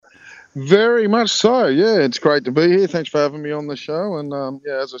Very much so. Yeah, it's great to be here. Thanks for having me on the show. And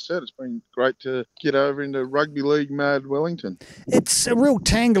yeah, as I said, it's been great to get over into rugby league mad Wellington. It's a real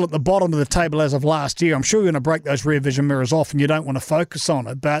tangle at the bottom of the table as of last year. I'm sure you're going to break those rear vision mirrors off and you don't want to focus on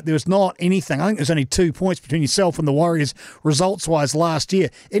it, but there was not anything. I think there's only 2 points between yourself and the Warriors results-wise last year.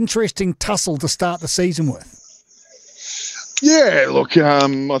 Interesting tussle to start the season with. Yeah, look,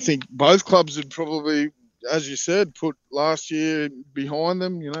 I think both clubs had probably, as you said, put last year behind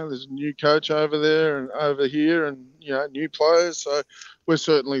them. You know, there's a new coach over there and over here and, you know, new players. So we're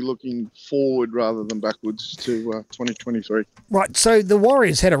certainly looking forward rather than backwards to 2023. Right, so the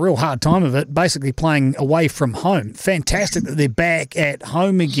Warriors had a real hard time of it, basically playing away from home. Fantastic that they're back at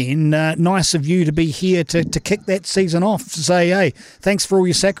home again. Nice of you to be here to kick that season off, to say, hey, thanks for all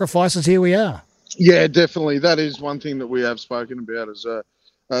your sacrifices, here we are. Yeah, definitely. That is one thing that we have spoken about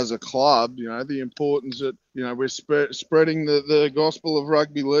as a club. You know, the importance that, you know, we're spreading the gospel of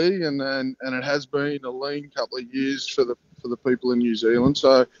rugby league, and it has been a lean couple of years for the people in New Zealand.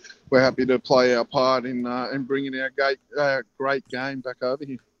 So we're happy to play our part in bringing our great game back over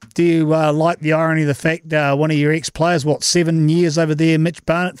here. Do you like the irony of the fact one of your ex-players, 7 years over there, Mitch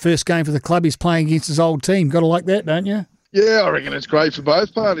Barnett, first game for the club, he's playing against his old team? Got to like that, don't you? Yeah, I reckon it's great for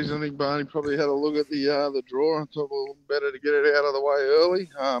both parties. I think Barney probably had a look at the draw and thought, well, better to get it out of the way early.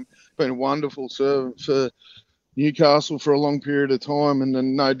 Been a wonderful servant for Newcastle for a long period of time, and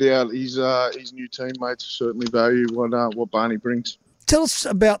then no doubt his new teammates certainly value what Barney brings. Tell us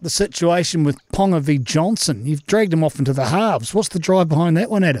about the situation with Ponga v Johnson. You've dragged him off into the halves. What's the drive behind that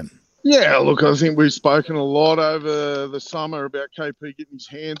one, Adam? Yeah, look, I think we've spoken a lot over the summer about KP getting his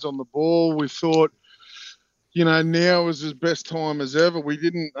hands on the ball. We thought, you know, now is his best time as ever. We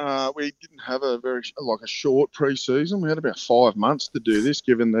didn't have a short pre-season. We had about 5 months to do this,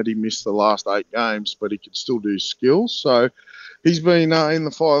 given that he missed the last 8 games, but he could still do skills. So he's been in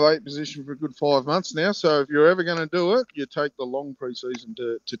the 5'8" position for a good 5 months now. So if you're ever going to do it, you take the long pre-season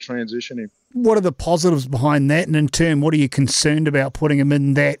to transition him. What are the positives behind that? And in turn, what are you concerned about putting him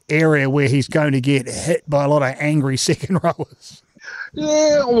in that area where he's going to get hit by a lot of angry second rowers?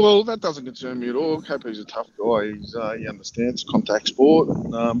 Yeah, well, that doesn't concern me at all. KP's a tough guy. He understands contact sport.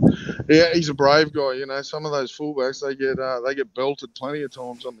 Yeah, he's a brave guy. You know, some of those fullbacks they get belted plenty of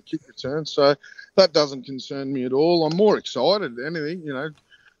times on the kick return. So that doesn't concern me at all. I'm more excited than anything. You know,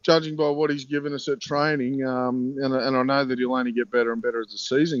 judging by what he's given us at training, and I know that he'll only get better and better as the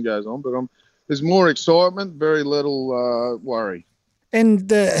season goes on. But there's more excitement, very little worry. And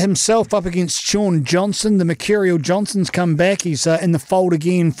himself up against Sean Johnson, the Mercurial Johnson's come back. He's in the fold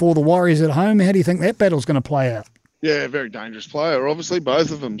again for the Warriors at home. How do you think that battle's going to play out? Yeah, very dangerous player, obviously,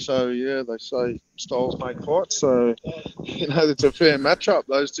 both of them. So, yeah, they say styles make fights. So, you know, it's a fair matchup,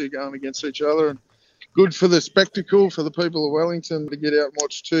 those two going against each other. And good for the spectacle, for the people of Wellington to get out and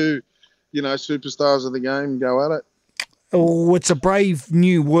watch two, you know, superstars of the game and go at it. Oh, it's a brave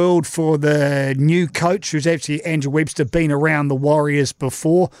new world for the new coach, who's actually Andrew Webster, been around the Warriors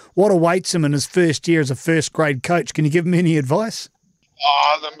before. What awaits him in his first year as a first-grade coach? Can you give him any advice?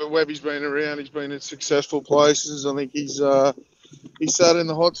 Webby's been around. He's been at successful places. I think he sat in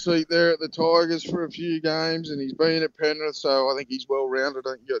the hot seat there at the Tigers for a few games, and he's been at Penrith, so I think he's well-rounded.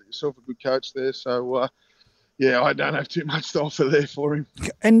 I think you got yourself a good coach there, so yeah, I don't have too much to offer there for him.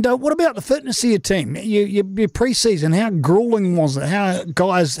 And what about the fitness of your team? Your pre-season, how gruelling was it?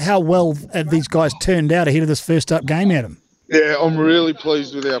 How well have these guys turned out ahead of this first-up game, Adam? Yeah, I'm really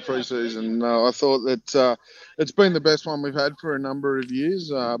pleased with our pre-season. I thought that it's been the best one we've had for a number of years,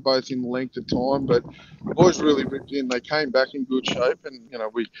 both in length of time. But the boys really ripped in. They came back in good shape, and you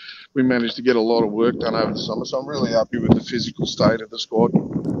know we managed to get a lot of work done over the summer. So I'm really happy with the physical state of the squad.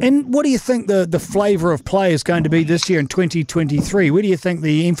 And what do you think the flavour of play is going to be this year in 2023? Where do you think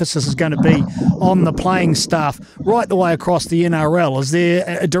the emphasis is going to be on the playing staff right the way across the NRL? Is there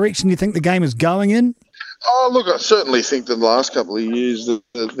a direction you think the game is going in? Oh, look, I certainly think that the last couple of years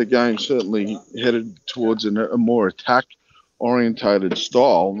the game certainly headed towards a more attack-orientated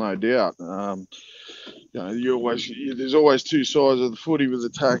style, no doubt. You know, there's always two sides of the footy with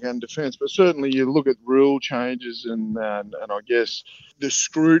attack and defence, but certainly you look at rule changes and I guess the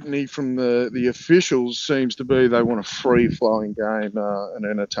scrutiny from the officials seems to be they want a free-flowing game, an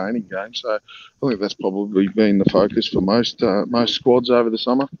entertaining game. So I think that's probably been the focus for most squads over the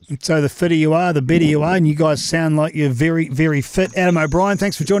summer. So the fitter you are, the better you are, and you guys sound like you're very, very fit. Adam O'Brien,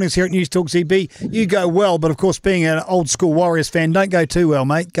 thanks for joining us here at News Talk ZB. You go well, but of course, being an old-school Warriors fan, don't go too well,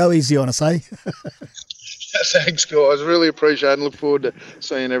 mate. Go easy on us, eh? Thanks, guys. Really appreciate it and look forward to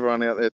seeing everyone out there.